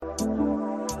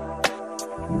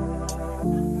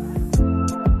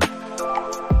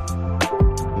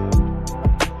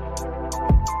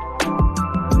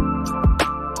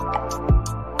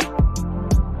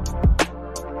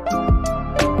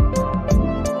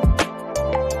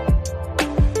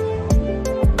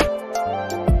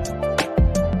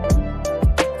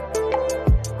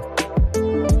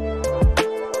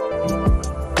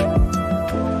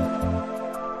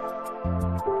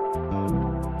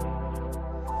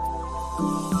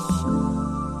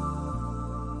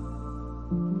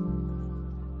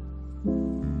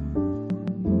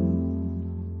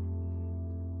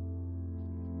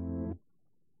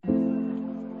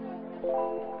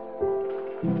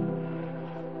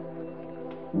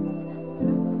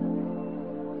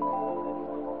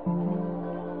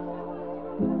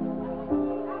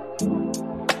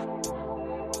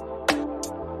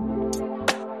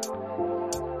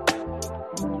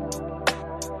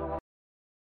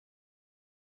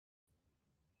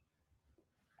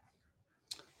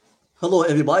Hello,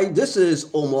 everybody. This is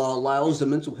Omar Lyles, the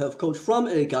mental health coach from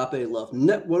Agape Love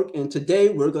Network. And today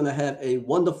we're going to have a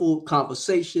wonderful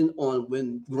conversation on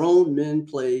when grown men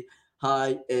play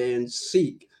hide and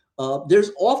seek.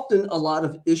 There's often a lot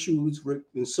of issues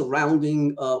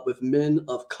surrounding with men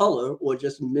of color or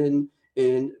just men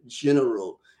in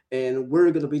general. And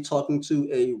we're going to be talking to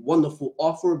a wonderful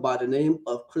author by the name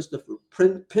of Christopher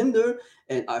Pender.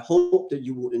 And I hope that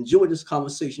you will enjoy this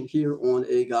conversation here on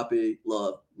Agape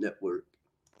Love Network.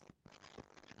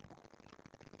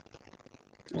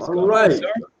 What's All going on, right.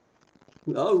 sir?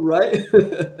 All right.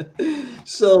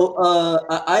 So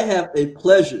I have a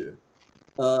pleasure.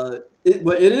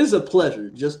 It is a pleasure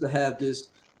just to have this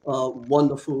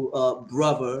wonderful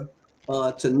brother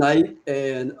tonight,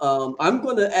 and I'm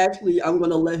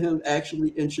gonna let him actually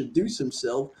introduce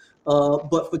himself.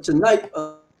 But for tonight,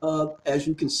 as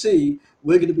you can see,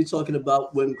 we're gonna be talking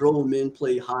about when grown men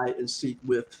play hide and seek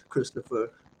with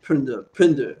Christopher Pender.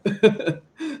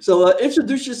 So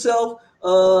introduce yourself.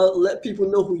 Let people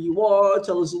know who you are.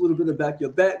 Tell us a little bit about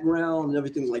your background and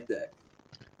everything like that.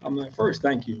 First,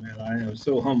 thank you, man. I am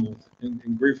so humbled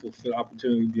and grateful for the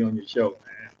opportunity to be on your show,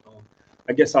 man.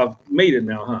 I guess I've made it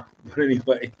now, huh? But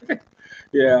anyway,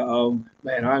 yeah,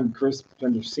 man, I'm Chris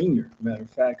Pender Sr. Matter of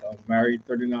fact, I'm married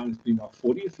 39, it's been my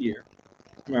 40th year.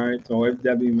 Married to my wife,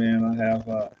 Debbie, man. I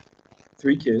have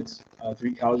three kids,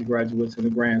 three college graduates, and a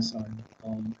grandson.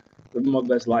 Living my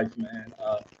best life, man.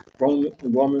 Grown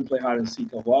men play hide and seek.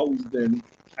 I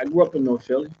grew up in North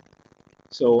Philly.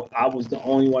 So I was the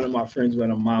only one of my friends who had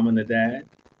a mom and a dad.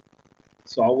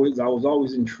 So I was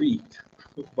always intrigued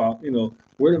about,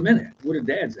 where the men at, where the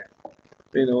dads at.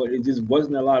 It just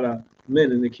wasn't a lot of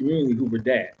men in the community who were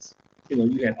dads.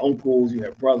 You had uncles, you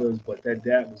had brothers, but that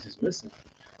dad was just missing.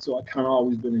 So I kind of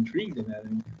always been intrigued in that.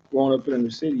 And growing up in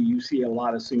the city, you see a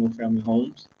lot of single family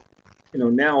homes.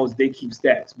 Now they keep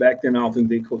stats. Back then, I don't think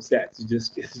they code stats. It's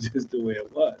just the way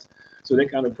it was. So they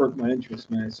kind of perked my interest,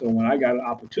 man. So when I got an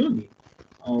opportunity,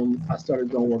 I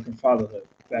started doing work in fatherhood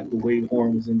back when Wade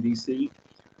Horn was in D.C.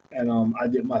 And I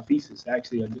did my thesis.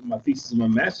 Actually, I did my thesis in my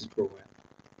master's program.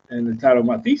 And the title of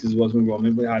my thesis was When Grown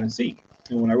Men Play Hide and Seek.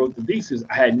 And when I wrote the thesis,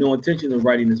 I had no intention of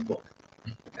writing this book.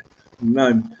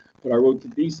 None. But I wrote the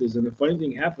thesis. And the funny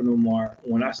thing happened, Omar,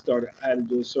 when I started, I had to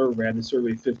do a survey. I had to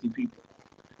survey 50 people.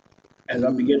 As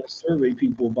I began to survey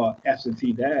people about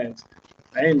absentee dads,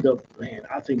 I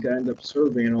think I ended up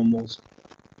surveying almost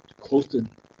close to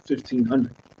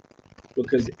 1,500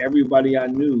 because everybody I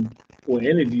knew or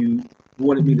interviewed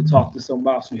wanted me to talk to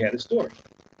somebody else who had a story.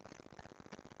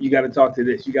 You got to talk to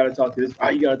this. You got to talk to this. Oh,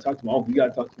 you got to talk to my uncle. You got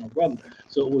to talk to my brother.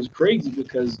 So it was crazy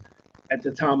because at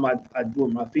the time I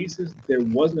wrote my thesis, there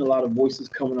wasn't a lot of voices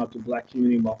coming out the Black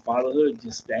community about fatherhood,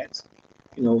 just stats.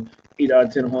 8 out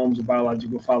of 10 homes, the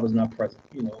biological father's not present.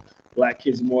 Black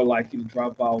kids are more likely to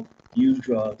drop out, use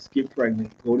drugs, get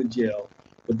pregnant, go to jail.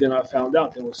 But then I found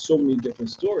out there were so many different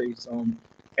stories.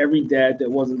 Every dad that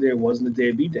wasn't there wasn't a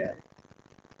deadbeat dad.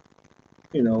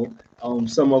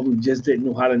 Some of them just didn't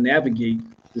know how to navigate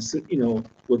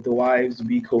with the wives to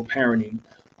be co-parenting.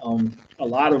 A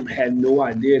lot of them had no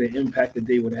idea the impact that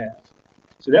they would have.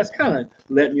 So that's kind of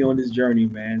led me on this journey,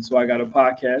 man. So I got a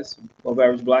podcast of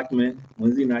Average Black Men,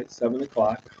 Wednesday night, 7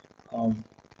 o'clock.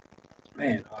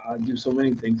 Man, I do so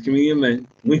many things. Comedian Men,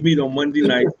 we meet on Monday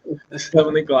night,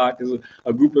 7 o'clock. There's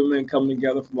a group of men coming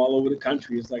together from all over the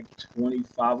country. It's like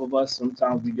 25 of us.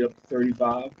 Sometimes we get up to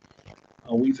 35.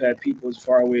 We've had people as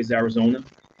far away as Arizona,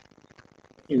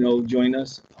 join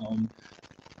us.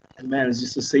 And man, it's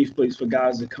just a safe place for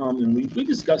guys to come. And we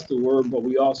discuss the word, but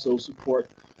we also support,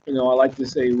 I like to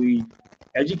say we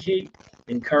educate,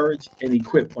 encourage, and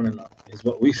equip one another is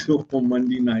what we do on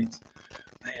Monday nights.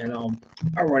 And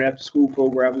I run after school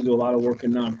programs, do a lot of work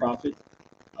in nonprofit.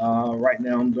 Right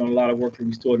now, I'm doing a lot of work in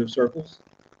restorative circles.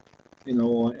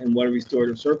 And what a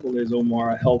restorative circle is,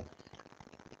 Omar, help.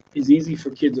 It's easy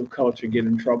for kids of color to get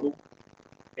in trouble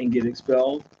and get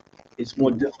expelled. It's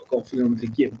more difficult for them to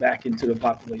get back into the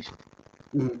population.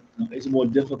 It's more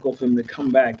difficult for them to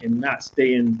come back and not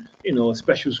stay in, a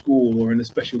special school or in a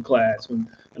special class or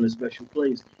in a special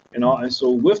place. And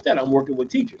so with that, I'm working with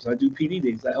teachers. I do PD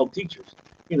days. I help teachers,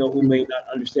 who may not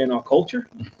understand our culture,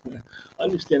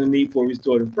 understand the need for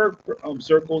restorative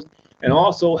circles, and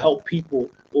also help people.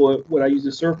 Or what I use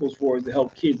the circles for is to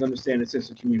help kids understand the sense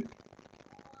of community.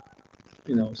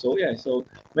 So yeah. So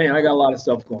man, I got a lot of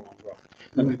stuff going on,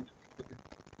 bro. Mhm.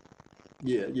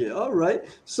 Yeah, yeah. All right.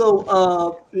 So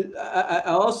I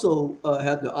also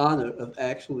had the honor of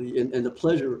actually and the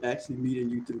pleasure of actually meeting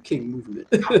you through King Movement.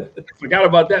 Forgot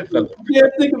about that fella. Yeah,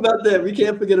 think about that. We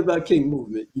can't forget about King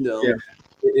Movement. Yeah.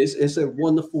 It's a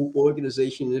wonderful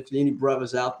organization. If any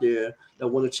brothers out there that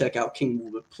want to check out King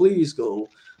Movement, please go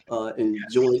and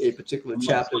join a particular I must.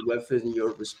 chapter within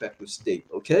your respective state.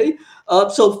 Okay.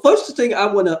 So first thing I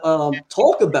want to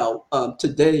talk about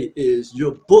today is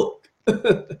your book.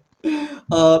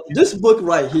 This book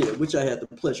right here, which I had the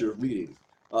pleasure of reading.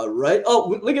 All right.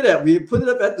 Oh, look at that. We put it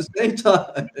up at the same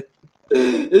time.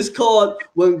 It's called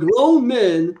When Grown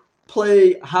Men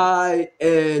Play Hide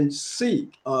and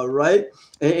Seek. All right.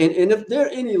 And if there are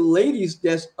any ladies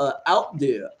that's out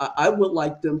there, I would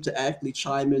like them to actually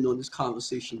chime in on this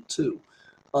conversation too.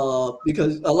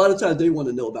 Because a lot of times they want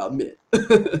to know about men,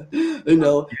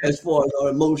 as far as our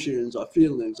emotions, our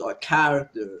feelings, our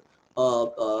character,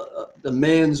 the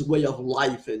man's way of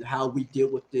life, and how we deal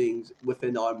with things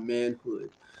within our manhood.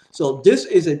 So this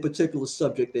is a particular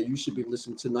subject that you should be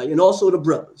listening tonight, and also the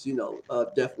brothers.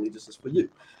 Definitely this is for you.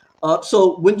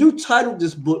 So when you titled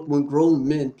this book, "When Grown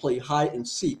Men Play Hide and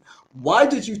Seek," why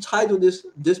did you title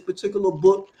this particular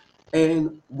book,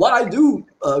 and why do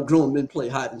grown men play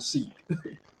hide and seek?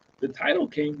 The title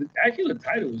came. Actually, the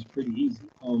title was pretty easy.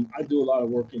 I do a lot of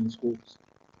work in the schools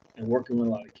and working with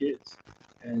a lot of kids,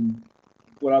 and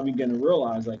what I began to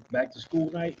realize, like back to school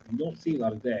night, you don't see a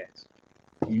lot of dads.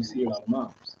 You see a lot of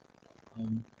moms.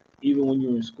 Um, Even when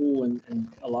you're in school, and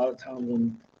a lot of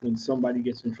times when somebody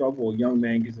gets in trouble, a young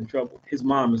man gets in trouble, his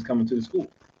mom is coming to the school,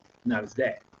 not his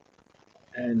dad.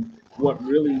 And what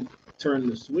really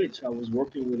turned the switch, I was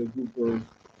working with a group of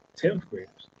 10th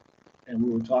graders, and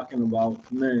we were talking about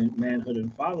manhood,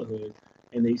 and fatherhood,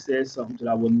 and they said something that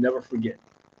I will never forget.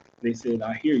 They said,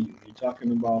 "I hear you. You're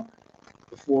talking about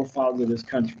the forefathers of this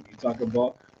country. You talk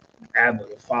about Abba,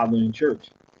 the father in church.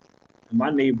 In my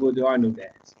neighborhood, there are no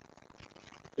dads.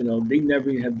 They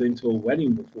never have been to a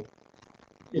wedding before.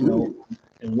 You know, Mm,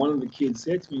 and one of the kids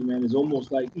said to me, man, it's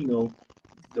almost like,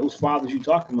 those fathers you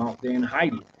talking about, they're in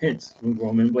hiding. Hence, when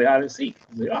grown men play hide and seek.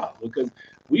 I say, because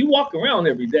we walk around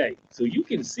every day, so you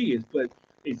can see it, but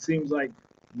it seems like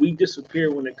we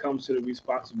disappear when it comes to the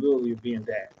responsibility of being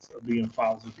dads, of being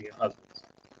fathers, of being husbands.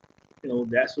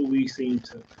 That's what we seem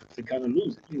to kind of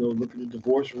lose it. Look at the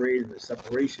divorce rate and the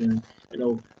separation.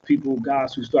 People,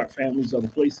 guys who start families other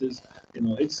places.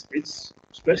 It's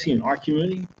especially in our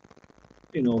community.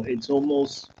 It's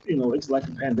almost, it's like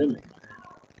a pandemic.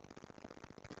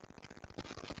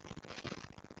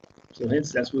 So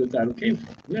hence that's where the title came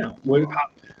from. Now,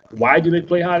 why do they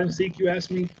play hide and seek? You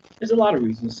ask me. There's a lot of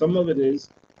reasons. Some of it is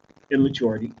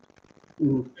immaturity.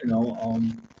 mm, You know,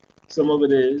 some of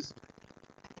it is,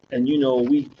 and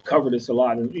we cover this a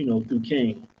lot. Through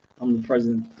King. I'm the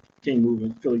president King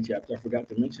Movement Philly chapter. I forgot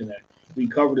to mention that we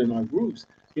covered in our groups.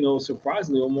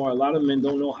 Surprisingly, Omar, a lot of men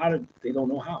don't know how to. They don't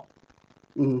know how.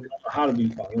 They mm, don't know how to be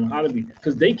father. They don't know how to be,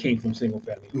 because they came from single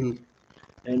family. mm,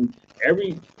 And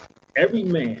every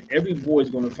man, every boy is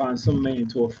going to find some man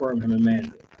to affirm him in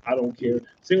manhood. I don't care.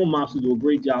 Single moms will do a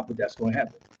great job, but that's going to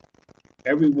happen.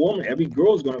 Every woman, every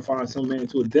girl is going to find some man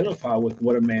to identify with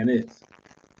what a man is.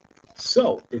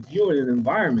 So if you're in an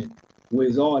environment where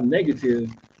it's all negative,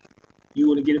 you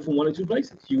want to get it from one or two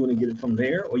places. You want to get it from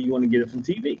there, or you want to get it from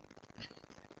TV.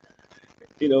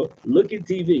 Look at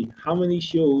TV. How many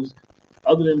shows,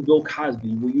 other than Bill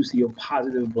Cosby, will you see a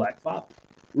positive black father?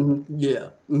 yeah.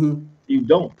 Mm-hmm, You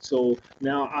don't. So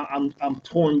now I'm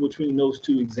torn between those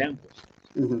two examples.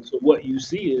 mm-hmm, So what you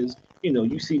see is,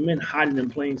 you see men hiding in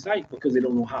plain sight because they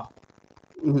don't know how.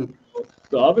 mm-hmm,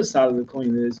 The other side of the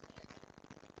coin is,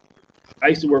 I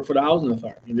used to work for the housing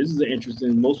authority, and this is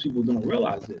interesting. Most people don't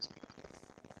realize this.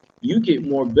 You get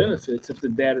more benefits if the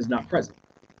dad is not present.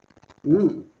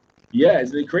 mm, Yeah,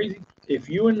 isn't it crazy? If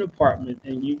you're in an apartment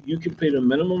and you can pay the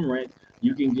minimum rent,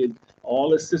 you can get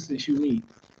all assistance you need.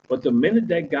 But the minute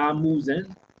that guy moves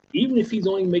in, even if he's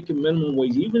only making minimum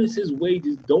wage, even if his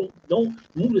wages don't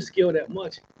move the scale that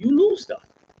much, you lose stuff.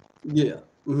 yeah.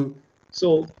 Mm-hmm,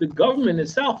 So the government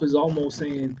itself is almost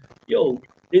saying, yo,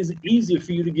 it's easier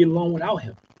for you to get along without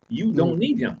him. You don't mm,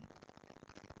 need him.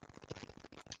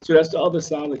 So that's the other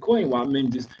side of the coin. Why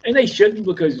men just, and they shouldn't,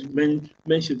 because men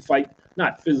should fight,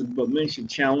 not physically, but men should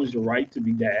challenge the right to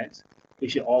be dads. They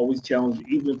should always challenge,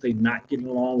 even if they're not getting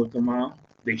along with their mom.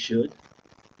 They should,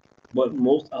 but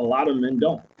a lot of men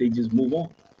don't. They just move on.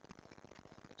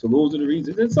 So those are the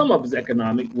reasons. And some of it's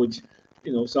economic, which,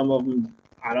 some of them,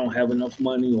 I don't have enough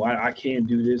money, or I can't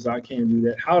do this, I can't do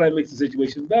that. How that makes the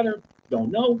situation better,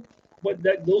 don't know. But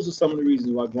those are some of the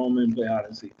reasons why grown men play hide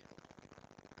and seek.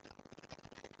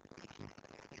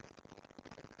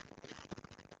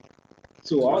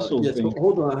 So I also Yes, think,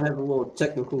 hold on. I have a little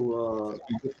technical.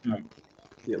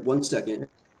 Yeah, 1 second.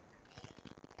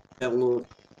 I have a little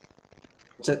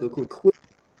technical quick.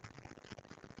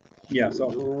 yeah,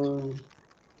 so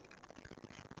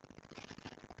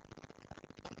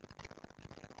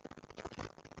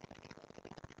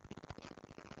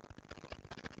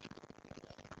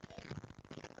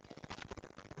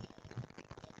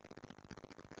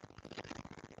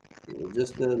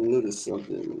Just noticed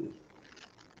something.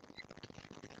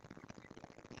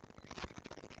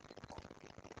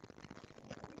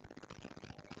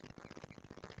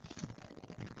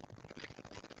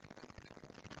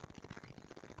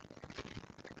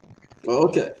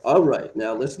 Okay, all right.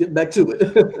 Now let's get back to it.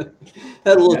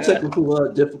 Had a little yeah,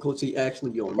 technical difficulty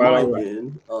actually on quite my all right.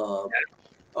 end. All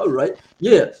right.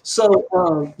 Yeah. So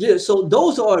So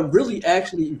those are really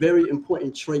actually very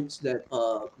important traits that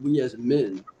we as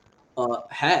men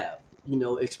have.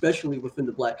 Especially within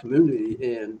the Black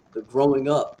community and the growing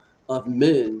up of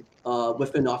men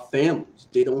within our families.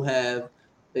 They don't have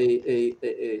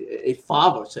a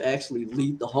father to actually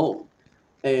lead the home,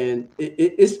 and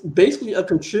it's basically a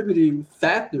contributing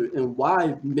factor in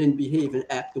why men behave and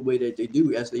act the way that they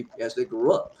do as they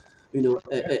grow up,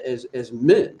 as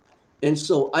men. And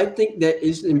so I think that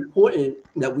it's important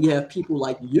that we have people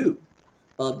like you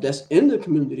that's in the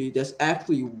community that's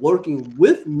actually working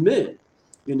with men.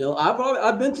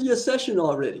 I've been to your session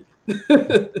already.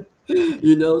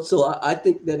 So I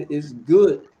think that it is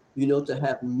good, to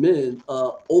have men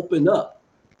open up,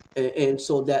 and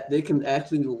so that they can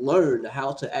actually learn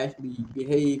how to actually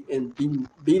behave and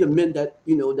be the men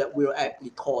that we're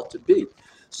actually called to be.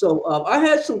 So I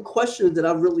had some questions that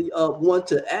I really want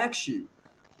to ask you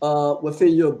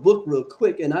within your book real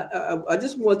quick, and I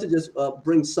just want to just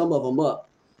bring some of them up.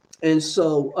 And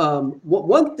so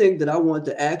one thing that I want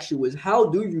to ask you is, how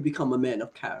do you become a man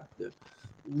of character?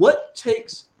 What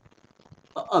takes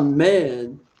a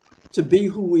man to be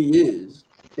who he is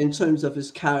in terms of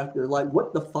his character? Like,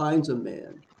 what defines a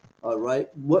man? All right,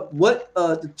 what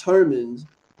determines,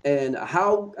 and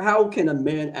how can a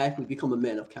man actually become a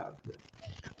man of character?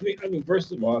 I mean,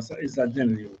 first of all, it's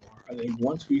identity. I think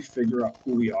once we figure out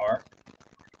who we are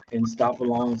and stop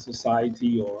allowing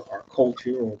society or our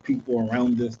culture or people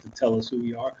around us to tell us who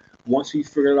we are, once we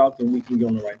figure it out, then we can go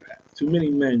on the right path. Too many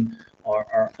men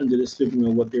are under the stigma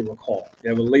of what they were called. They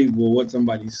have a label of what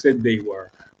somebody said they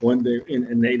were when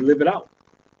and they live it out.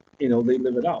 They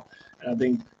live it out. And I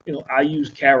think, I use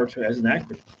character as an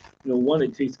acronym. One,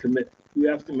 it takes commitment. You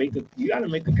got to make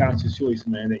the conscious choice,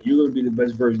 man, that you're going to be the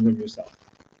best version of yourself.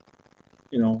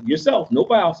 Yourself,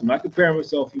 nobody else. I'm not comparing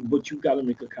myself, but you got to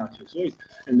make a conscious choice.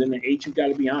 And then the eight, you got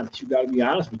to be honest. You got to be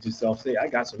honest with yourself. Say, I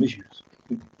got some issues.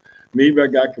 Maybe I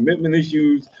got commitment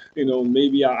issues.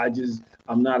 Maybe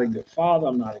I'm not a good father.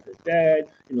 I'm not a good dad.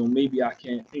 Maybe I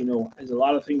can't. There's a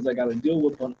lot of things I got to deal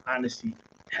with. But honesty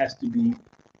has to be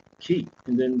key.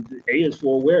 And then the A is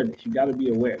for awareness. You got to be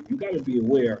aware. You got to be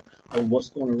aware of what's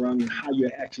going around you and how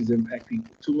your actions impact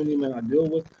people. Too many men I deal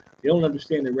with, they don't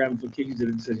understand the ramifications of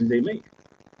the decisions they make.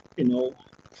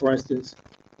 For instance,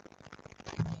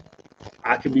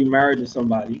 I could be married to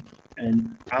somebody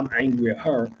and I'm angry at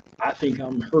her. I think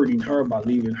I'm hurting her by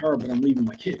leaving her, but I'm leaving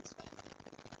my kids.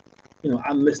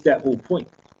 I missed that whole point.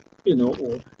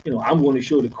 Or I'm going to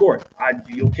show the court.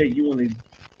 Okay, you want to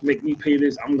make me pay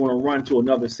this? I'm going to run to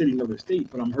another city, another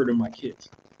state, but I'm hurting my kids.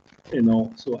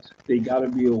 So they got to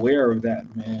be aware of that,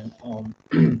 man.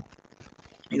 In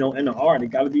the art, they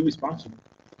got to be responsible.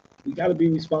 We got to be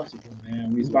responsible,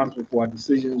 man. Responsible for our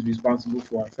decisions, responsible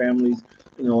for our families,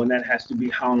 and that has to be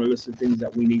how on a list of things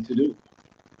that we need to do.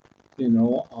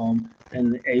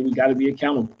 And we got to be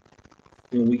accountable.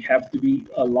 We have to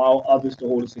allow others to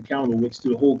hold us accountable, which to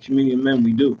the whole community of men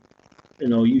we do.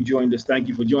 You joined us. Thank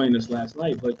you for joining us last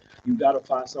night. But you got to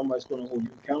find somebody that's going to hold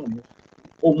you accountable.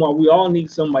 Omar, we all need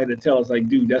somebody to tell us, like,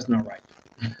 dude, that's not right.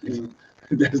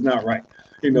 That's not right.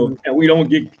 And we don't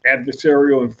get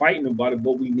adversarial and fighting about it,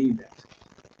 but we need that.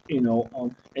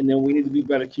 And then we need to be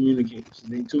better communicators. I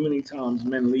think too many times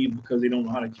men leave because they don't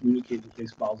know how to communicate with their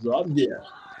spouses. Yeah.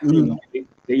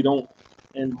 They don't,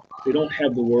 and they don't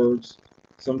have the words.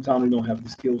 Sometimes they don't have the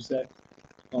skill set.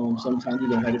 Sometimes they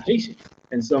don't have the patience,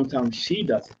 and sometimes she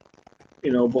doesn't.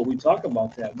 But we talk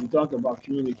about that. We talk about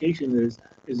communication is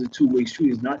is a two-way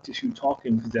street. It's not just you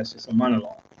talking because that's just a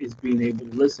monologue. It's being able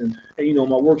to listen. And you know,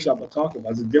 my workshop I talk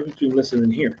about is the difference between listening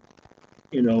and hearing.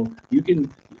 You know,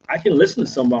 I can listen to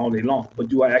somebody all day long, but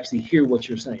do I actually hear what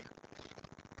you're saying?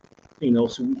 You know,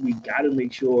 so we got to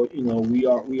make sure, you know, we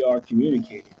are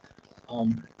communicating.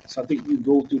 So I think you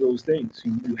go through those things.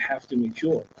 You have to make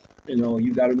sure, you know,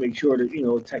 you got to make sure that, you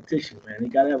know, a tactician, man, they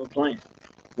got to have a plan.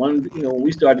 You know, when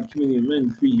we started Community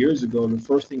Men 3 years ago, the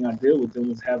first thing I did with them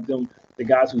was have them, the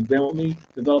guys who've been with me,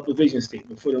 develop a vision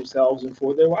statement for themselves and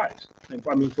for their wives, and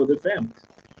I mean for their families.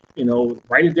 You know,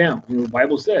 write it down. You know, the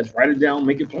Bible says, write it down,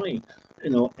 make it plain. You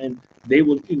know, and they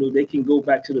will, you know, they can go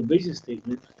back to the vision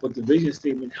statement, but the vision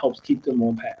statement helps keep them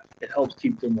on path. It helps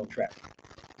keep them on track.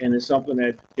 And it's something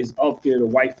that is up there. The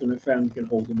wife and the family can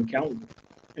hold them accountable.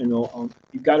 You know,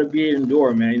 you got to be an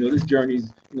endure, man. You know, this journey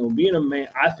is, you know, being a man.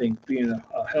 I think being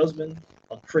a husband,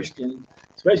 a Christian,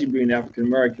 especially being an African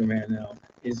American man now,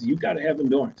 is you got to have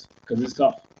endurance because it's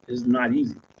tough. It's not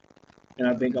easy. And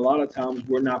I think a lot of times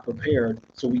we're not prepared,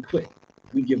 so we quit.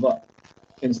 We give up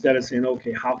instead of saying,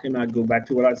 okay, how can I go back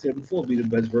to what I said before, be the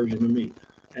best version of me?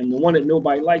 And the one that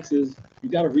nobody likes is you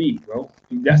got to read, bro.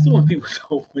 That's the one people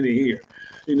don't want to hear.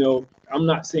 You know, I'm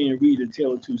not saying read A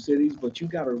Tale of Two Cities, but you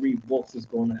got to read books that's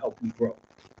going to help you grow.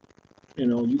 You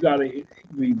know, you got to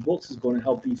read books that's going to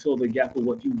help you fill the gap of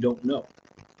what you don't know.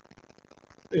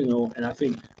 You know, and I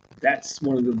think that's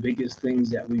one of the biggest things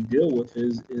that we deal with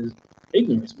is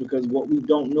ignorance, because what we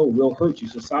don't know will hurt you.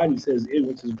 Society says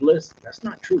ignorance is bliss. That's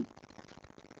not true.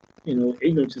 You know,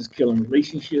 ignorance is killing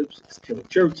relationships, it's killing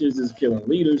churches, it's killing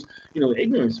leaders. You know,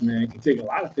 ignorance, man, can take a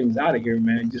lot of things out of here,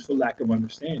 man, just for lack of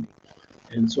understanding.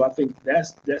 And so I think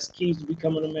that's keys to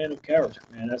becoming a man of character,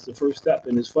 man. That's the first step.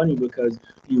 And it's funny because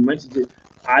you mentioned it.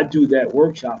 I do that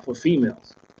workshop for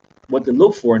females, what to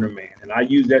look for in a man, and I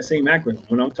use that same acronym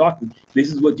when I'm talking.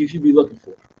 This is what you should be looking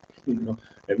for. You know,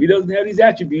 if he doesn't have these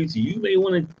attributes, you may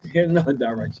want to head another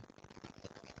direction.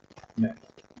 Man,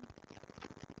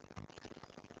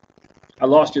 I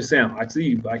lost your sound. I see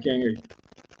you, but I can't hear you.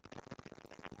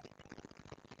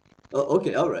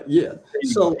 Okay, all right, yeah. There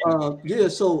you go. So, yeah,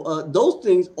 so those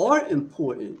things are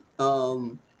important.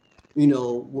 You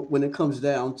know, when it comes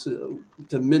down to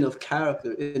men of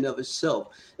character in of itself,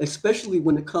 especially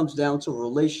when it comes down to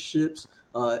relationships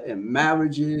and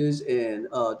marriages and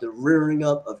the rearing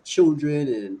up of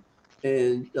children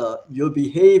and your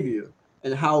behavior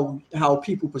and how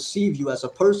people perceive you as a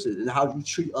person and how you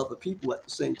treat other people at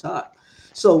the same time.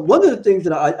 So one of the things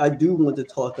that I do want to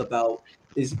talk about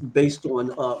is based on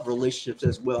relationships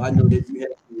as well. I know that you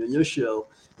had me on your show,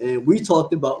 and we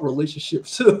talked about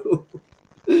relationships too.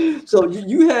 So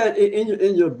you had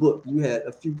in your book, you had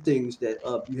a few things that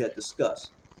you had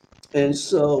discussed, and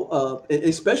so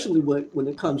especially when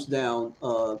it comes down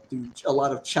to a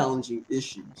lot of challenging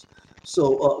issues.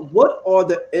 So what are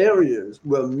the areas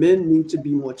where men need to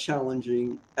be more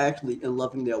challenging, actually, in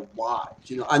loving their wives?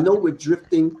 You know, I know we're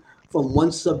drifting from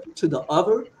one subject to the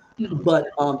other, No, but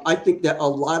I think that a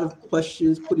lot of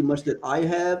questions, pretty much that I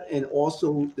have, and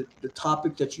also the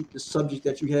topic that the subject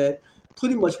that you had,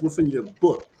 pretty much within your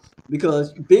book,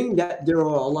 because being that there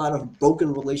are a lot of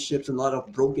broken relationships and a lot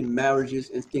of broken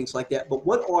marriages and things like that, but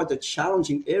what are the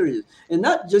challenging areas, and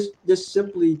not just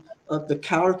simply the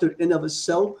character in of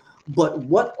itself, but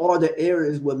what are the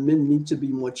areas where men need to be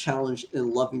more challenged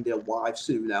in loving their wives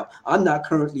too? Now, I'm not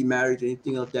currently married or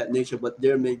anything of that nature, but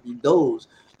there may be those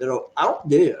that are out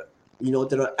there, you know,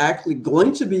 that are actually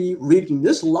going to be reading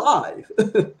this live,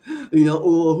 you know,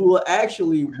 or who are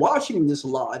actually watching this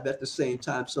live at the same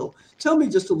time. So tell me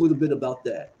just a little bit about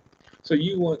that. so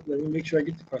you want? Let me make sure I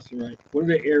get the question right. What are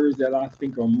the areas that I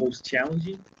think are most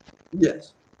challenging?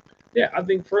 Yes. Yeah, I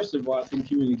think first of all, I think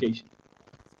communication,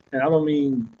 and I don't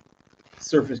mean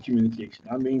surface communication.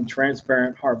 I mean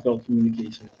transparent, heartfelt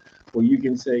communication, where you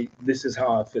can say, "This is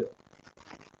how I feel."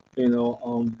 You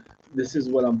know, this is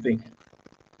what I'm thinking.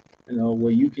 You know,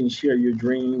 where you can share your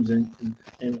dreams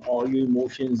and all your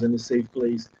emotions in a safe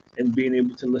place, and being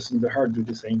able to listen to her do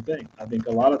the same thing. I think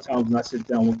a lot of times when I sit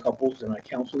down with couples and I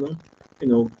counsel them, you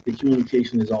know, the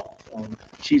communication is off.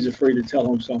 She's afraid to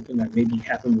tell him something that maybe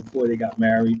happened before they got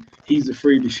married. He's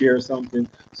afraid to share something.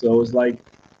 So it's like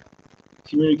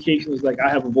communication is like I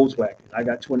have a Volkswagen. I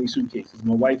got 20 suitcases.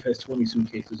 My wife has 20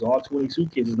 suitcases. All 20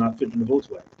 suitcases not fit in the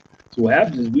Volkswagen. So what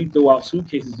happens is we throw out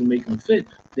suitcases to make them fit.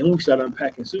 Then we start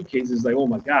unpacking suitcases like, oh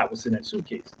my God, what's in that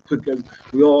suitcase? Because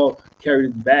we all carry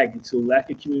this baggage. So lack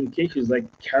of communication is like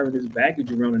carrying this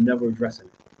baggage around and never addressing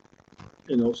it.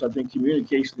 You know, so I think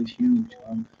communication is huge.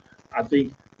 I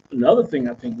think another thing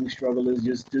I think we struggle is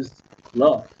just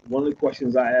love. One of the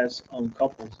questions I ask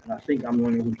couples, and I think I'm the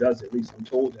one who does it, at least I'm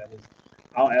told that, is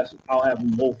I'll have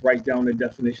them both write down the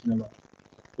definition of love.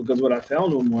 Because what I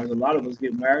found no more is a lot of us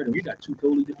get married and we got two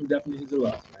totally different definitions of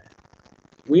love, man.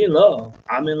 We in love.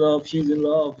 I'm in love. She's in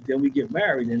love. Then we get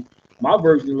married, and my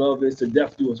version of love is to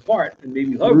death do us part, and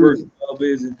maybe her version Mm, of love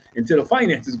is until the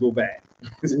finances go bad.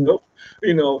 mm,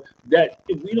 So, that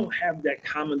if we don't have that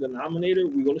common denominator,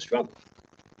 we're going to struggle.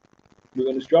 We're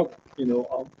going to struggle,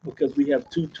 because we have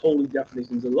two totally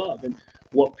definitions of love. And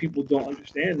what people don't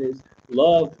understand is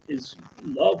love.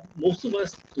 Most of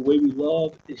us, the way we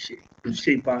love is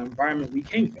shaped by environment we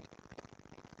came from.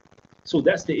 So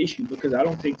that's the issue because I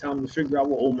don't take time to figure out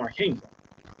where Omar came from.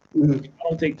 mm, I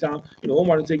don't take time,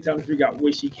 Omar don't take time to figure out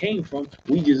where she came from.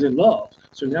 We just in love.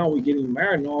 So now we're getting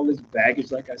married and all this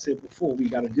baggage, like I said before, we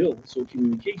got to deal with. So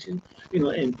communication,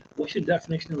 and what's your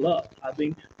definition of love? I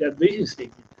think that vision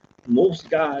statement. Most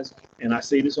guys, and I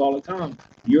say this all the time,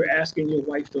 you're asking your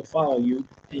wife to follow you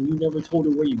and you never told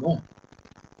her where you're going.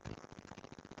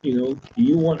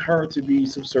 You want her to be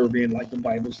subservient, like the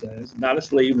Bible says, not a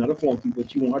slave, not a flunky,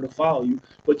 but you want her to follow you,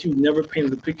 but you never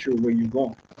painted a picture of where you're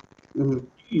going. mm,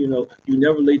 You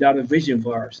never laid out a vision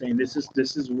for her, saying this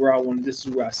is where I want, this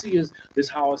is where I see us, this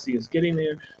is how I see us getting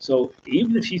there. So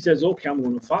even if she says, okay, I'm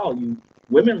going to follow you,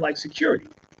 women like security.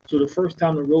 So the first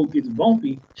time the road gets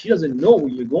bumpy, she doesn't know where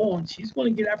you're going. She's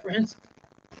going to get apprehensive.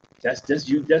 That's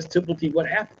typically what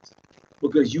happens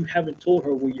because you haven't told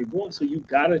her where you're going. So you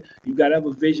gotta have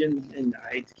a vision. And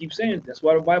I hate to keep saying it, that's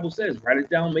why the Bible says, write it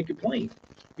down, make it plain.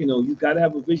 You gotta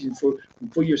have a vision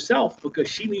for yourself because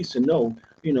she needs to know,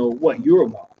 what you're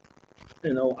about.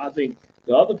 I think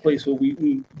the other place where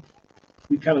we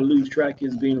kind of lose track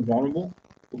is being vulnerable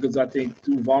because I think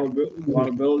through mm,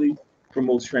 vulnerability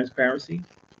promotes transparency.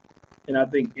 And I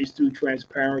think it's through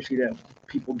transparency that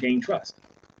people gain trust.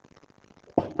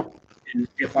 And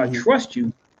mm,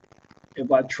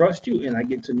 if I trust you and I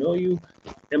get to know you,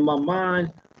 in my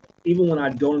mind, even when I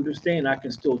don't understand, I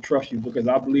can still trust you because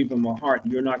I believe in my heart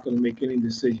you're not going to make any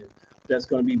decision that's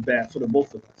going to be bad for the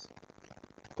both of us.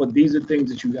 But these are things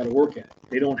that you got to work at.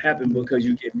 They don't happen mm, because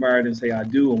you get married and say I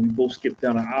do, and we both skip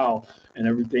down the aisle and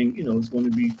everything. Is going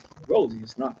to be rosy.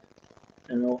 It's not.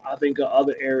 I think the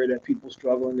other area that people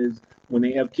struggling is when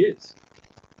they have kids.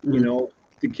 You mm, know,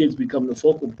 the kids become the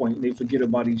focal point and they forget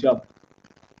about each other.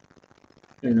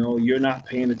 You're not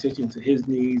paying attention to his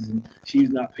needs and she's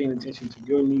not paying attention to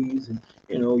your needs. And,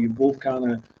 you both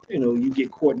kind of, you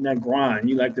get caught in that grind.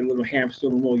 You like the little hamster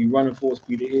on the wheel, you running full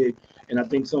speed ahead. And I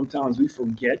think sometimes we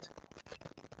forget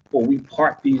or we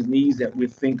park these needs that we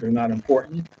think are not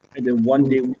important. And then one mm,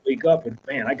 day we wake up and,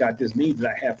 man, I got this need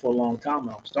that I had for a long time.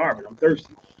 And I'm starving, I'm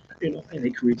thirsty, and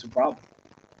it creates a problem,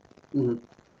 mm,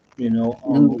 you know.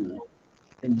 Um, mm,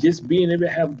 and just being able to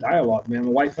have dialogue, man.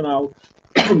 My wife and I,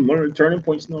 one of the turning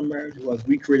points in our marriage was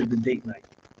we created the date night.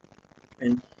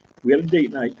 And we had a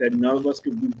date night that none of us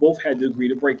could, we both had to agree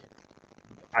to break it.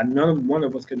 None of one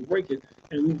of us could break it.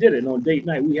 And we did it. And on date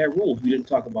night, we had rules. We didn't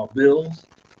talk about bills.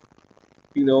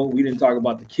 We didn't talk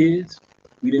about the kids.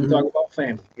 We didn't talk mm, about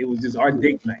family. It was just our mm,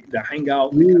 date night to hang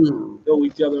out, to kind mm, of know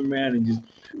each other, man, and just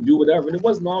do whatever. And it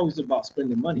wasn't always about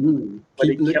spending money, mm. but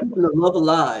it kept Keeping the love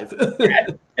alive.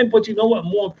 but you know what?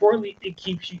 More importantly, it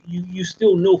keeps you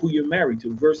still know who you're married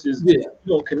to versus Yeah,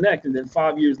 connect and then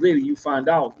 5 years later you find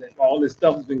out that all this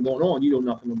stuff has been going on you know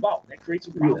nothing about. That creates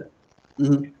a yeah, problem.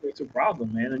 mm, It creates a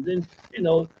problem, man. And then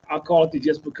I call it the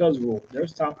just because rule.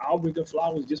 There's time I'll bring the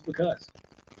flowers just because.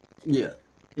 yeah,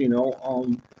 You know,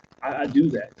 I do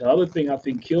that. The other thing I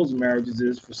think kills marriages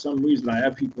is for some reason I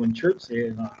have people in church say,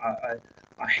 and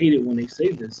I hate it when they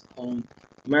say this.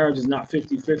 Marriage is not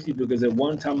 50-50 because at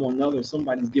one time or another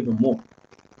somebody's giving more.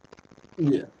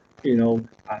 yeah,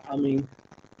 I mean,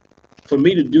 for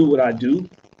me to do what I do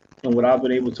and what I've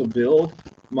been able to build,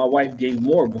 my wife gave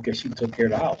more because she took care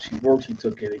of the house. She worked, she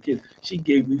took care of the kids. She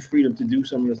gave me freedom to do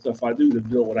some of the stuff I do to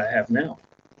build what I have now.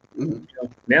 mm,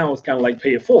 Now it's kind of like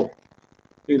pay it forward.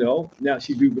 Now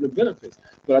she's reaping the benefits.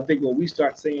 But I think when we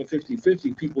start saying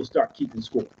 50-50, people start keeping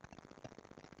score.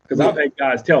 Because I've yeah, had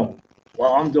guys tell me,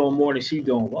 well, I'm doing more than she's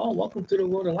doing. Well, welcome to the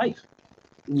world of life.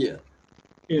 yeah,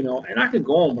 And I could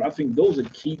go on, but I think those are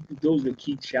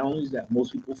key challenges that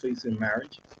most people face in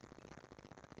marriage.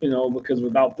 Because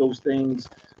without those things,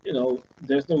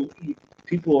 there's no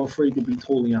people are afraid to be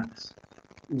totally honest.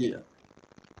 yeah.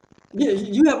 Yeah,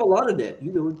 you have a lot of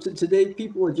that. Today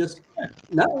people are just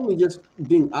not only just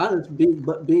being honest,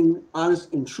 but being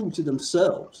honest and true to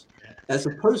themselves as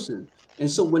a person. And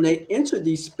so when they enter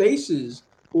these spaces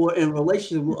or in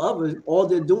relationship with others, all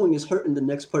they're doing is hurting the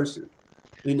next person,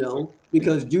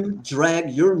 because you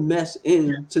drag your mess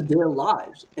into their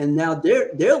lives, and now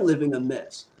they're living a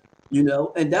mess.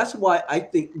 And that's why I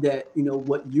think that,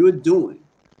 what you're doing,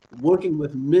 working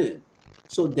with men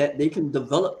so that they can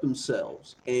develop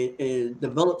themselves and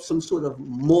develop some sort of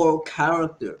moral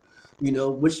character,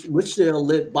 which they're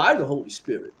led by the Holy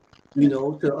Spirit,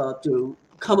 to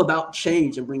come about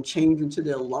change and bring change into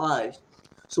their lives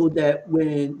so that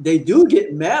when they do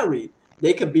get married,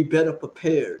 they can be better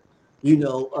prepared,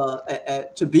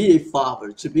 to be a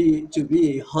father, to be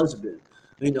a husband,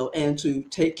 and to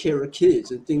take care of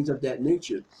kids and things of that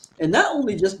nature. And not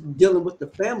only just dealing with the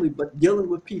family, but dealing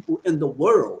with people in the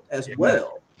world as Amen.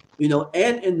 well,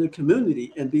 and in the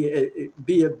community, and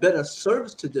be a better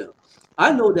service to them.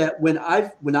 I know that when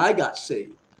I got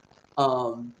saved,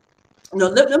 um,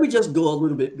 let me just go a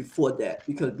little bit before that,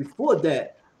 because before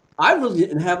that, I really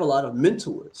didn't have a lot of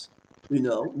mentors,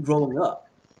 growing up.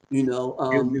 You know,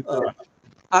 Yes, um, yes, uh, sir.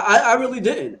 I really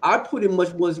didn't. I pretty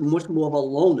much was much more of a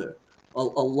loner, a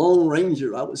lone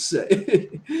ranger, I would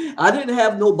say. I didn't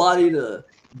have nobody to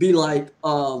be like, hey,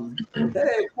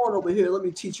 come on over here, let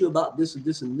me teach you about this and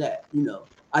this and that.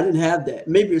 I didn't have that.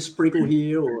 Maybe a sprinkle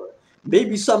here, or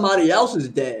maybe somebody else's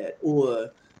dad, or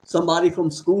somebody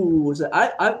from school.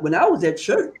 When I was at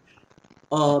church,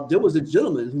 there was a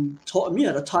gentleman who taught me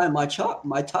how to tie my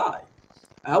tie.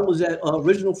 I was at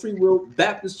Original Free Will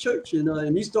Baptist Church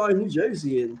in East Orange, New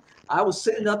Jersey, and I was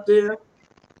sitting up there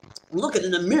looking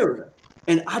in the mirror,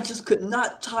 and I just could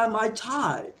not tie my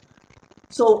tie.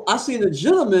 So I seen a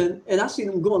gentleman, and I seen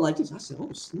him going like this. I said,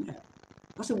 "Oh snap!"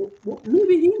 I said, "Well,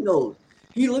 maybe he knows."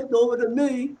 He looked over to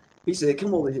me. He said,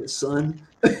 "Come over here, son,"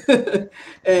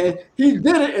 and he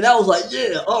did it, and I was like,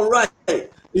 "Yeah, all right."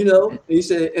 And he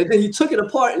said, and then he took it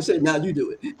apart and said, "Now you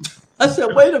do it." I said,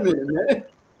 "Wait a minute, man."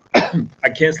 I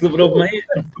can't slip it over my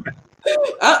hand.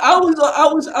 I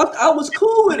was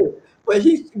cool with it, but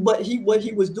what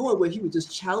he was doing, what he was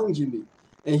just challenging me,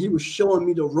 and he was showing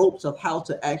me the ropes of how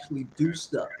to actually do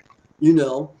stuff.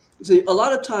 See, a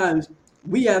lot of times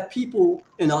we have people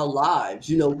in our lives.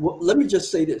 Let me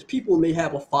just say this: people may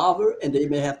have a father and they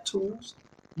may have tools,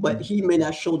 but he may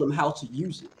not show them how to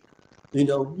use it.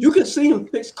 You can see him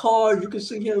fix cars, you can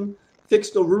see him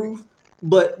fix the roof,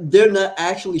 but they're not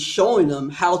actually showing them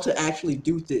how to actually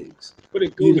do things. But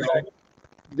it You goes back. know,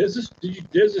 There's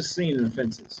a scene in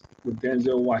Fences with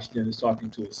Denzel Washington is talking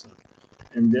to his son,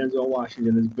 and Denzel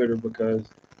Washington is bitter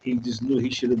because he just knew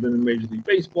he should have been in Major League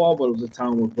Baseball, but it was a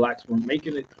time where blacks weren't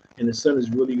making it, and his son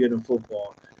is really good in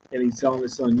football, and he's telling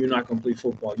his son, "You're not going to play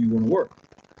football. You want to work."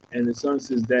 And the son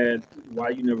says, "Dad, why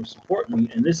you never support me?"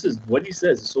 And this is what he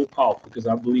says is so powerful because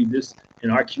I believe this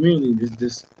in our community.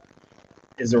 This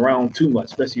is around too much,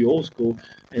 especially old school.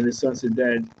 And his son said,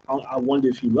 "Dad, I wonder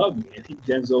if you love me." And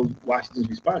Denzel Washington's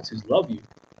response is, "Love you,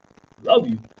 love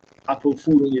you. I put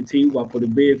food on your table. I put a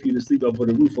bed for you to sleep. I put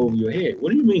a roof over your head.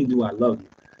 What do you mean, do I love you?"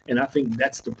 And I think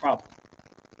that's the problem.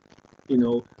 You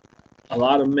know, a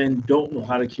lot of men don't know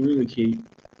how to communicate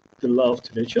the love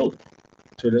to their children,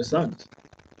 to their sons.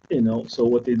 So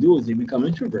what they do is they become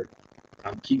introverted.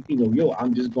 I'm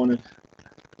just gonna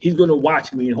he's going to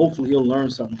watch me and hopefully he'll learn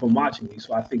something from watching me.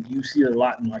 So I think you see it a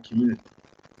lot in my community.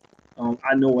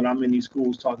 I know when I'm in these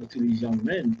schools talking to these young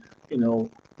men, they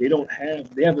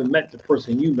haven't met the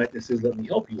person you met that says, "Let me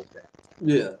help you with that."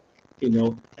 yeah,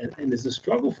 And it's a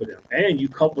struggle for them. And you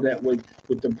couple that with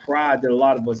the pride that a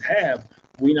lot of us have,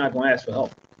 we're not going to ask for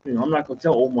help. I'm not going to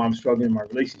tell Omar I'm struggling in my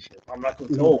relationship. I'm not going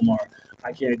to mhm, tell Omar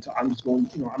I can't. I'm just going.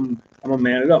 I'm a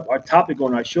man it up. Our topic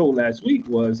on our show last week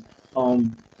was,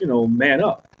 man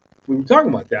up. We were talking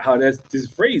about that, how that's this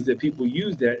phrase that people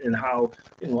use that, and how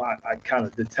I kind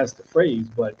of detest the phrase,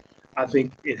 but I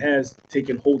think it has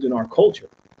taken hold in our culture.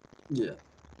 yeah,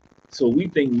 So we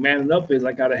think manning up is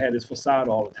I gotta have this facade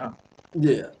all the time.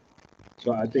 yeah,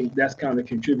 So I think that's kind of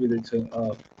contributed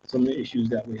to some of the issues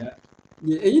that we have.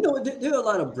 yeah. And there are a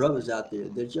lot of brothers out there.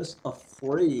 They're just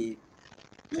afraid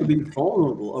to Yeah. be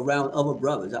vulnerable around other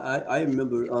brothers. I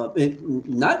remember,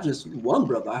 not just one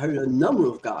brother. I heard a number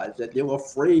of guys that they were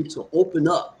afraid to open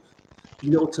up,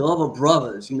 to other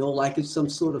brothers, like it's some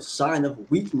sort of sign of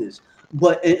weakness.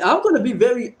 And I'm going to be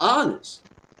very honest.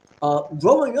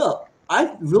 Growing up,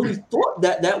 I really thought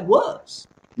that that was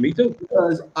Me too.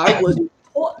 because I wasn't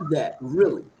taught that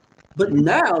really. But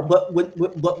now, but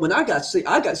when I got saved,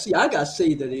 I got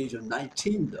saved at the age of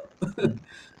 19 though.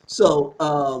 So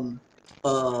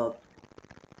uh,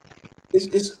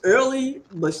 it's early,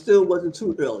 but still wasn't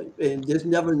too early, and there's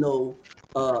never no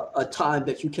a time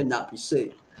that you cannot be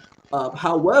saved.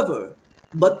 However,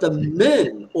 but the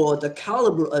men or the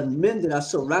caliber of men that I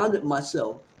surrounded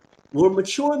myself were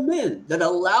mature men that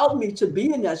allowed me to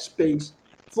be in that space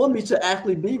for me to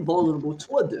actually be vulnerable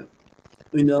toward them.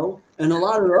 you know. And a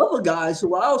lot of the other guys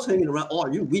who I was hanging around, oh,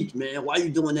 you weak, man. Why you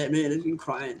doing that, man? You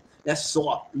crying. That's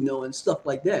soft, you know, and stuff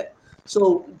like that.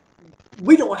 So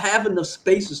we don't have enough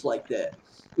spaces like that,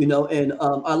 you know. And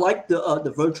I like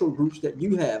the virtual groups that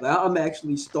you have. I'm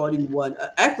actually starting one.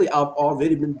 Actually, I've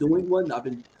already been doing one. I've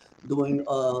been doing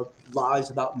lives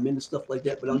about men and stuff like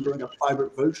that. But I'm doing a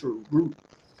private virtual group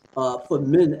for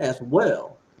men as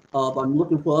well. I'm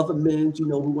looking for other men, you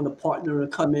know, who want to partner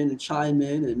and come in and chime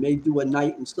in and may do a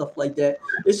night and stuff like that.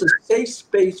 It's a safe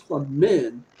space for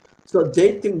men so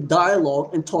they can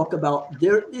dialogue and talk about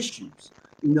their issues,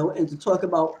 you know, and to talk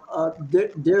about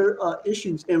their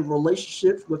issues in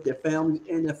relationships with their families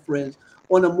and their friends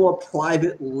on a more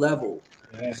private level.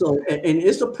 Yeah. So, and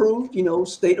it's approved, you know,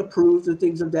 state approved and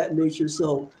things of that nature.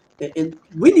 So, and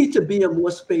we need to be in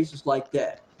more spaces like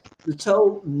that to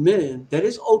tell men that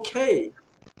it's okay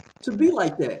to be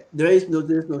like that. There's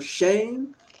no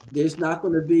shame. There's not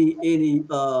going to be any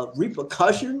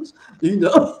repercussions. You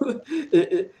know,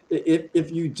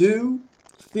 if you do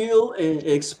feel and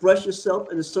express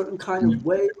yourself in a certain kind of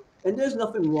way, and there's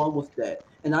nothing wrong with that.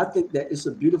 And I think that it's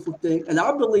a beautiful thing. And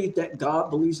I believe that God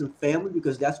believes in family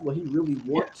because that's what He really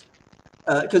Yeah. wants.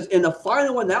 Because in the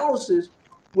final analysis,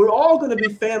 we're all going to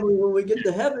be family when we get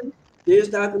to heaven.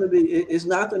 There's not going to be. It's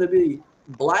not going to be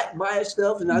black by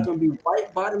itself. It's not going to be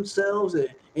white by themselves, and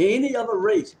any other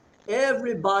race.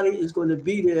 Everybody is going to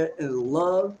be there in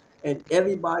love, and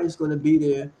everybody's going to be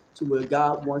there to where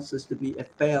God wants us to be a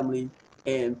family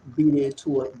and be there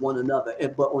toward one another.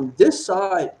 And but on this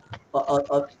side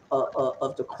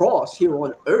of the cross here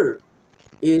on earth,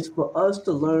 is for us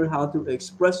to learn how to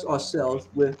express ourselves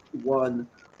with one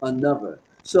another.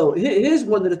 So here's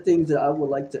one of the things that I would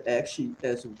like to ask you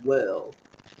as well.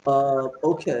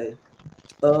 Okay.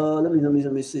 Let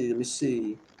me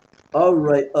see. All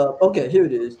right. Okay, here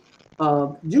it is.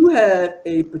 You had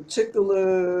a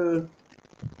particular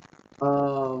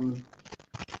um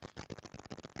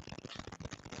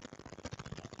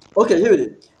okay, here it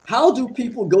is. How do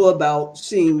people go about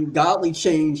seeing godly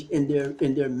change in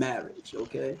their marriage?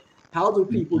 Okay. How do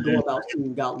people go Mhm. about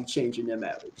seeing godly change in their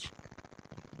marriage?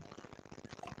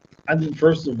 I think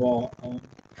first of all,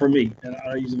 for me, and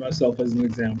I use myself as an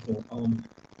example.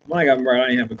 When I got married, I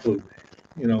didn't have a clue.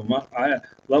 You know, I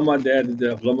love my dad to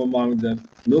death, love my mom to death.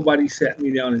 Nobody sat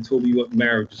me down and told me what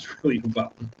marriage is really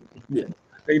about. Yeah.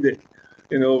 They did.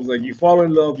 You know, it was like you fall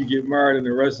in love, you get married, and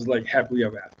the rest is like happily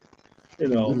ever after. You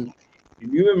know, Mhm.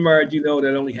 if you've been married, you know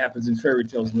that only happens in fairy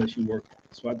tales unless you work.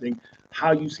 So I think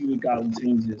how you see the godly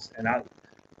changes, and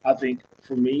I think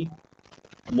for me,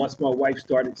 once my wife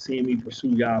started seeing me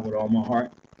pursue God with all my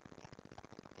heart,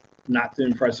 not to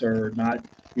impress her, not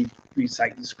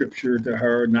recite the scripture to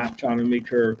her, not trying to make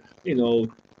her, you know,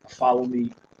 follow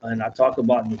me. And I talk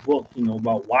about in the book, you know,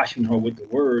 about washing her with the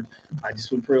word. I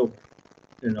just would pray over her,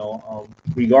 you know,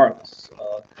 regardless.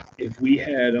 If we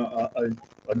had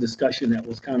a discussion that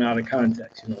was kind of out of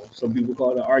context, you know, some people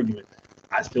call it an argument,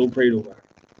 I still prayed over her.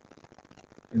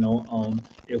 You know,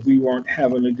 if we weren't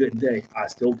having a good day, I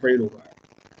still prayed over her.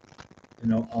 You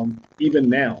know, even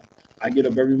now, I get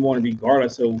up every morning,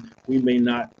 regardless of we may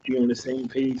not be on the same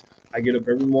page. I get up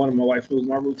every morning. My wife knows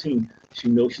my routine. She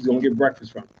knows she's gonna get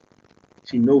breakfast from me.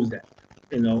 She knows that.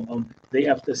 You know, they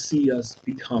have to see us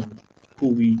become who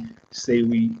we say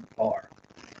we are.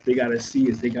 They got to see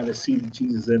us. They got to see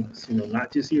Jesus in us. You know,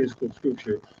 not just hear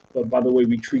scripture, but by the way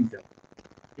we treat them.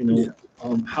 You know,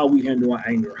 Yeah. how we handle our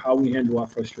anger, how we handle our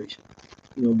frustration.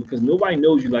 You know, because nobody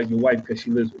knows you like your wife because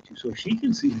she lives with you. So she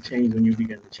can see the change when you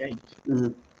begin to change.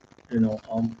 Mhm. You know,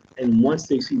 and once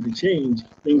they see the change,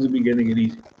 things will begin to get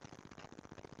easier.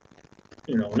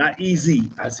 You know, not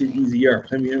easy. I said easier.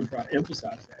 Let me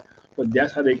emphasize that. But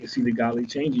that's how they can see the godly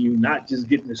change in you, not just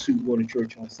getting the suit and go to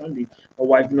church on Sunday. My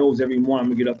wife knows every morning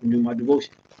I'm gonna get up and do my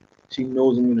devotion. She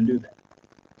knows I'm gonna do that.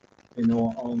 You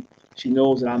know, she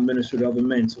knows that I minister to other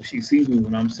men, so she sees me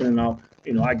when I'm sending out.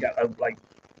 You know, I got like,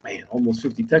 man, almost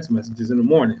 50 text messages in the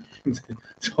morning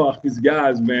to all these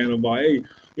guys, man, about hey,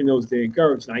 you know, stay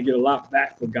encouraged. And I get a lot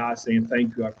back for God saying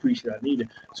thank you, I appreciate it, I need it.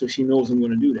 So she knows I'm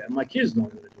going to do that. And my kids know I'm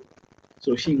going to do it.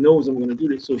 So she knows I'm going to do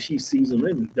this. So she sees them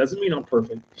in me. Doesn't mean I'm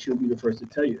perfect. She'll be the first to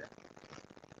tell you that.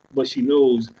 But she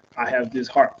knows I have this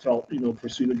heartfelt, you know,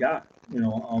 pursuit of God. You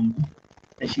know,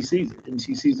 and she sees it, and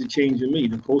she sees the change in me.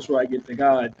 The closer I get to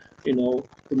God, you know,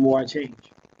 the more I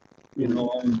change.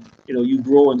 Mhm. You know, you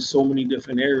grow in so many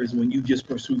different areas when you just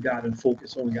pursue God and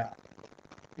focus on God.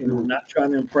 You know, Mhm. not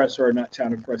trying to impress her, not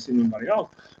trying to impress anybody else.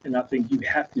 And I think you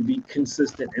have to be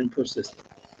consistent and persistent.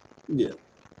 Yeah.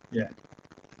 Yeah.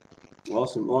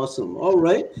 Awesome, awesome. All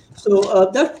right. So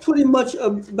that's pretty much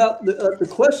about the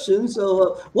questions.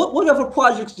 So what other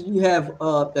projects do you have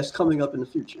that's coming up in the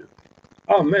future?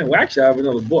 Oh man, well actually I have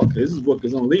another book. This book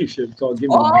is on leadership called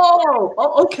Give Me the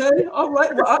Ball. Okay. All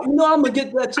right. Well, I'm gonna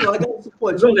get that too. I gotta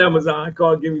support It's you. on Amazon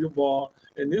called Give Me the Ball.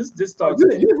 And this Oh, talks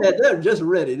about you had that just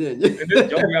ready, didn't and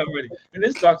this you? young guy already. And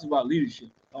this talks about leadership.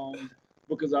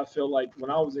 Because I feel like when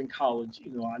I was in college,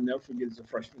 I never forget as a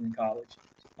freshman in college,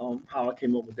 how I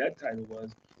came up with that title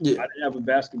was Yeah. I didn't have a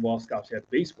basketball scholarship, I had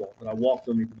baseball, but I walked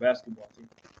on the basketball team.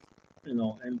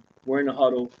 And we're in the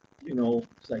huddle,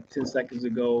 it's like 10 seconds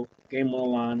ago, game on the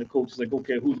line. The coach is like,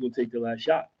 okay, who's gonna take the last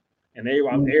shot? And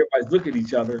Mm, everybody's looking at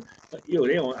each other, like, they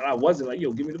don't, and I wasn't like,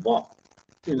 give me the ball.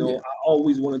 yeah. I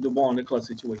always wanted the ball in the clutch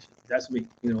situation. That's me.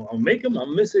 I'll make them, I'll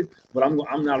miss it, but I'm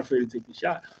not afraid to take the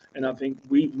shot. And I think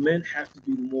we men have to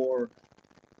be more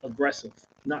aggressive,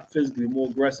 not physically, more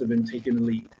aggressive in taking the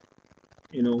lead.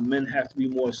 Men have to be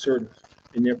more assertive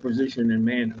in their position in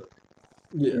manhood,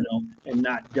 Yeah. and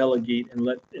not delegate and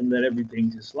let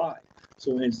everything just slide.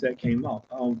 So hence that came out.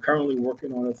 I'm currently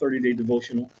working on a 30-day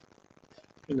devotional.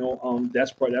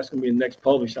 That's gonna be the next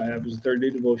publish I have is a 30-day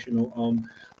devotional.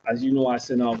 As you know, I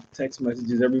send out text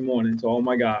messages every morning to all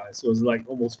my guys, so it's like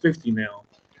almost 50 now.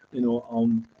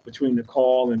 Between the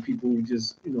call and people who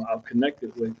just I've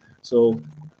connected with. So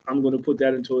I'm going to put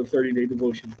that into a 30-day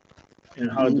devotion.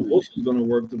 And how the Mm, devotion is going to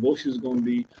work? Devotion is going to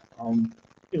be,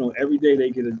 every day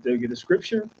they'll get a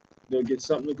scripture, they'll get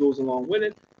something that goes along with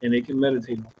it, and they can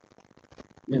meditate on.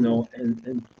 mm,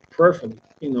 And prayerfully,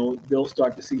 they'll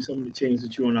start to see some of the change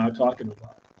that you and I are talking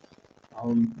about.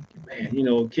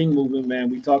 Man, King movement, man.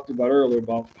 We talked about earlier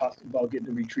about getting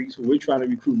the retreat, so we're trying to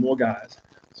recruit more guys.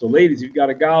 So, ladies, if you got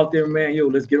a guy out there, man,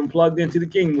 let's get them plugged into the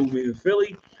King movement in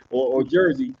Philly or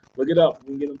Jersey. Look it up.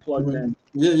 We can get them plugged mhm. in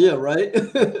Yeah, yeah, right.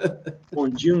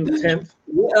 on June 10th.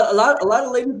 Yeah, a lot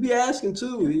of ladies be asking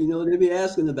too. They be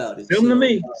asking about it. Send them to So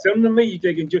me. Send them to me. You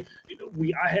can join.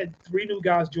 I had 3 new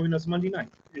guys join us Monday night.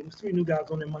 It was 3 new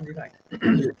guys on there Monday night.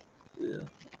 yeah, yeah,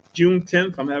 June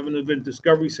 10th, I'm having an event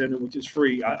Discovery Center, which is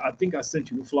free. I think I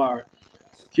sent you the flyer.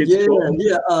 Kids yeah, 12.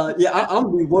 yeah. Yeah, I'm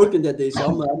gonna be working that day, so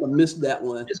I'm gonna miss that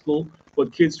one. It's cool.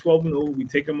 But kids 12 and over, we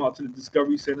take them out to the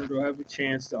Discovery Center. They'll have a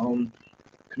chance to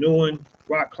canoeing,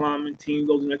 rock climbing, team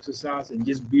building exercise, and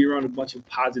just be around a bunch of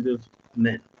positive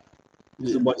men.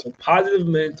 Just a Yeah, bunch of positive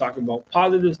men talking about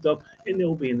positive stuff, and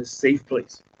they'll be in a safe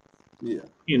place. yeah.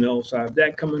 So I have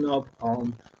that coming up.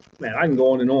 Man, I can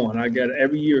go on and on. I got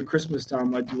every year at Christmas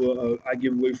time, I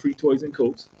give away free toys and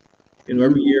coats.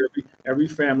 Every Mm, year, every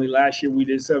family. Last year we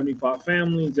did 75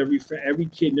 families. Every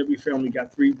kid and every family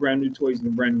got 3 brand new toys and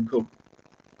a brand new coat.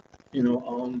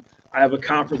 I have a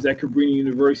conference at Cabrini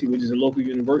University, which is a local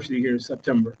university here in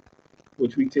September,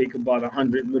 which we take about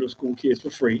 100 middle school kids for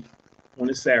free on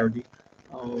a Saturday.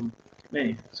 Um,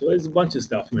 Man, so there's a bunch of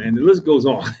stuff, man. The list goes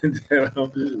on mm,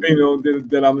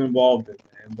 that I'm involved in,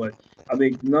 man. But I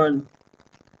think none.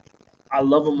 I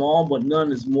love them all, but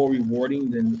none is more rewarding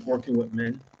than working with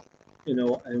men.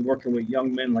 And working with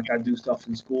young men, like I do stuff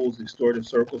in schools, restorative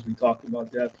circles. We talked about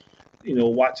that.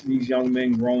 Watching these young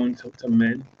men growing to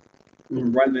men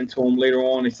and mm. running into them later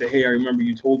on. They say, "Hey, I remember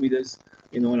you told me this,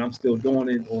 and I'm still doing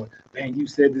it." Or, "Man, you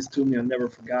said this to me. I never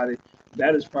forgot it."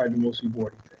 That is probably the most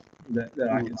rewarding thing that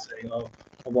I Mm. can say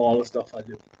of all the stuff I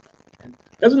do. And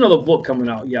there's another book coming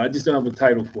out. Yeah, I just don't have a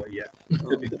title for it yet.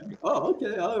 Okay. Oh,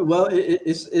 okay. All right. Well,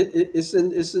 it's in the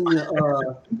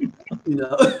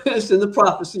it's in the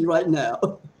prophecy right now.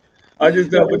 I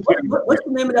just Yeah, don't have a title for what's it.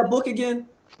 the name of that book again?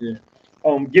 Yeah.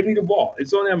 Give me the ball.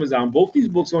 It's on Amazon. Both these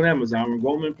books on Amazon. We're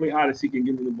going to play hide and seek and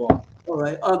give me the ball. All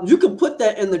right. You can put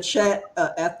that in the chat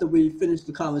after we finish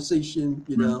the conversation.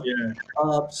 Yeah.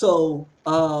 So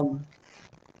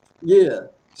yeah.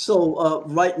 So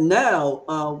right now,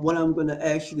 what I'm going to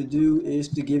ask you to do is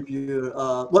to give your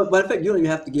well, matter of fact, you don't even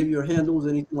have to give your handles or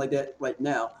anything like that right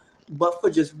now. But for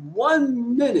just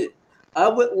 1 minute, I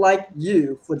would like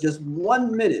you for just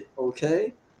 1 minute,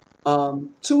 okay?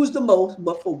 Two is the most,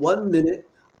 but for 1 minute,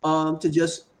 to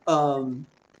just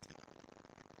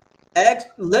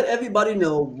let everybody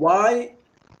know why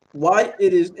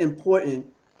it is important.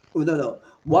 Oh, no, no.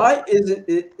 Why isn't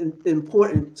it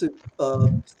important to?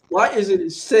 Why isn't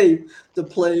it safe to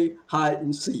play hide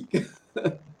and seek?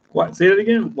 What? Say that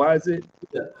again. Why is it?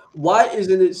 Yeah. Why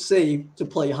isn't it safe to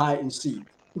play hide and seek?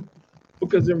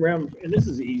 Because and this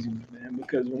is the easy one, man.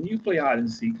 Because when you play hide and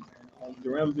seek, the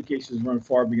ramifications run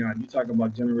far beyond. You talk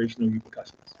about generational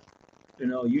repercussions.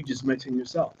 You just mentioned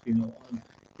yourself.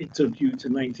 It took you to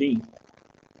 19.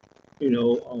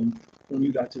 When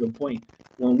you got to the point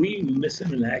when we miss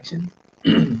him in action,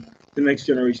 the next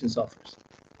generation suffers.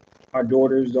 Our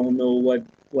daughters don't know what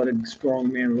a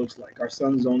strong man looks like. Our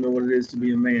sons don't know what it is to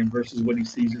be a man versus what he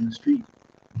sees in the street.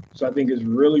 So I think it's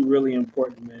really, really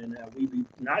important, man, that we be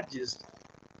not just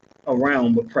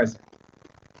around but present,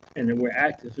 and that we're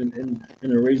active in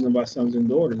the raising of our sons and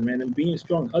daughters, man, and being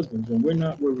strong husbands. When we're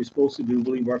not where we're supposed to do,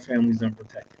 believe our families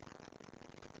unprotected.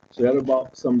 So that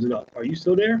about sums it up. Are you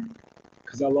still there?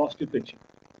 Because I lost your picture.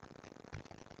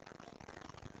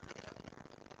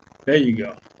 There you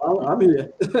go. I'm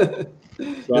here. So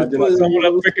I Just did I put it sum in it one up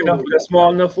of those quick enough? stories. Was that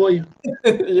small enough for you?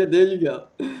 Yeah, there you go.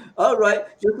 All right.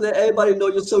 Just let everybody know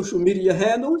your social media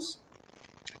handles.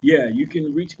 Yeah, you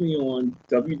can reach me on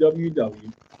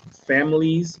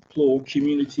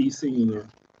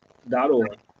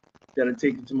www.familiesplural.community.singular.org. That'll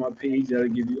take you to my page. That'll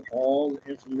give you all the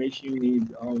information you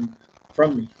need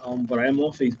from me. But I am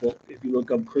on Facebook. If you look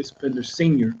up Chris Pender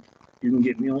Senior, you can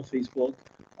get me on Facebook.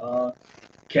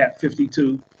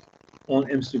 Cat52 on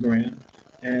Instagram,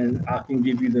 and I can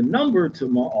give you the number to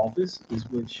my office,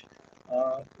 which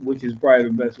is probably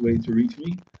the best way to reach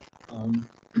me. Um,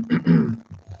 and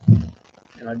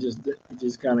it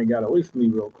just kind of got away from me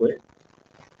real quick,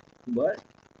 but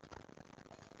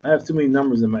I have too many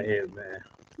numbers in my head, man.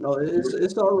 No,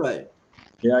 it's all right.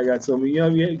 Yeah, I got so many.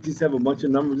 You just have a bunch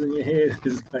of numbers in your head.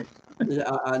 It's like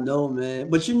Yeah, I know, man.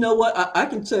 But you know what? I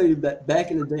can tell you that back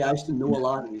in the day, I used to know a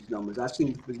lot of these numbers. I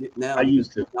seem to forget I now because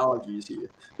used to. technology is here.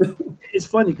 It's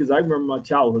funny because I remember my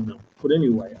childhood number. But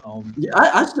anyway, Yeah,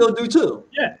 I still do too.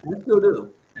 yeah, I still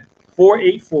do.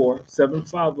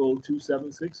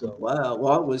 484-750-2760. Wow.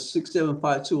 Well, it was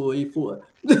 6752084.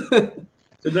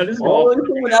 So now this is my All the office way from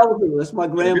number when now. I was little. That's my Yeah,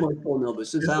 this, grandma's phone number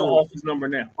since this is I my was office number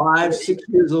now. five, Four eight. 6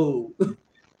 years old.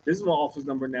 This is my office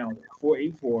number now.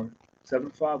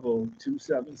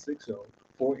 484-750-2760.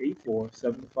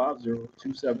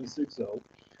 484-750-2760.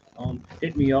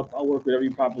 Hit me up. I work with every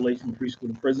population,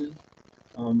 preschool to prison.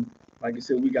 Um, like I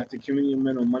said, we got the community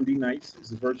men on Monday nights.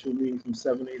 It's a virtual meeting from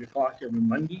 7 to 8 o'clock every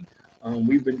Monday.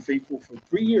 We've been faithful for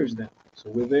 3 years now. So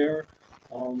we're there.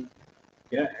 Um,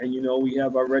 yeah, and we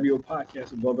have our radio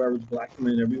podcast, Above Average Black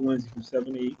Men, every Wednesday from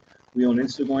 7 to 8. We on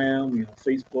Instagram, we on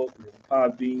Facebook, we on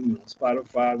Podbean, we on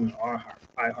Spotify, we on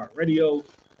iHeartRadio,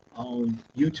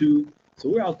 YouTube. So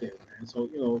we're out there, man.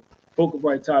 So, folk are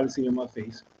probably tired of seeing my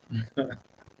face. All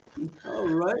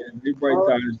right. They're probably All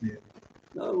tired of seeing it.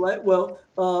 All right. Well,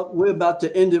 we're about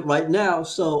to end it right now.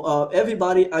 So,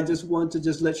 everybody, I just want to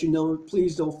just let you know,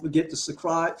 please don't forget to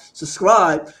subscribe,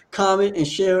 comment, and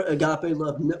share Agape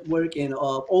Love Network and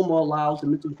Omar Lyles, the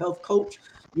mental health coach.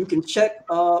 You can check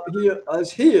us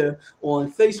here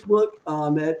on Facebook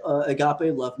at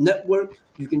Agape Love Network.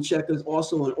 You can check us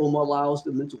also on Omar Lyles,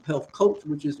 the mental health coach,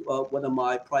 which is one of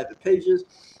my private pages.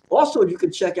 Also, you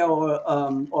can check out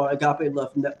our Agape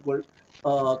Love Network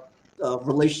uh,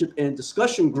 relationship and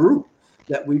discussion group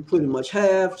that we pretty much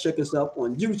have. Check us out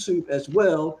on YouTube as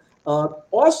well.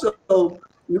 Also,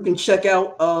 you can check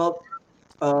out us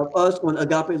on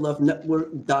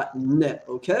agapelovenetwork.net.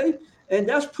 Okay, and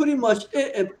that's pretty much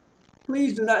it. And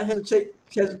please do not hesitate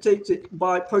to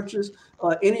purchase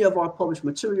any of our published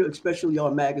material, especially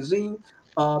our magazine.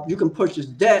 You can purchase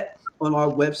that on our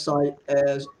website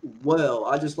as well.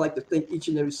 I just like to thank each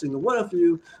and every single one of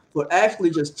you for actually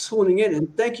just tuning in,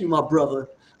 and thank you, my brother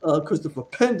Christopher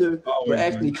Pender, for Always,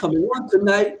 actually man. coming on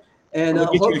tonight. And I'm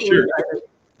gonna get you a hopefully, shirt.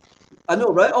 I know,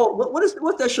 right? Oh, what's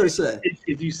that shirt say?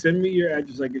 If you send me your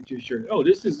address, I get you a shirt. Oh,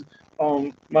 this is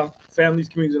my family's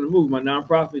community in the move, my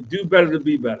nonprofit. Do better to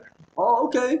be better. Oh,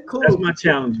 okay, That's cool. my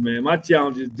challenge, man. My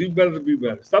challenge is do better to be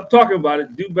better. Stop talking about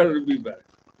it. Do better to be better.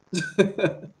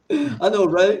 I know,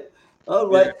 right?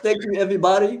 All Yeah. right. Thank you,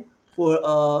 everybody,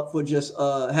 for just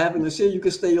having us here. You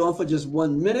can stay on for just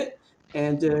 1 minute,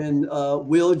 and then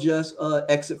we'll just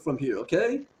exit from here.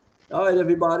 Okay. All right,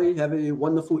 everybody. Have a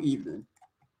wonderful evening.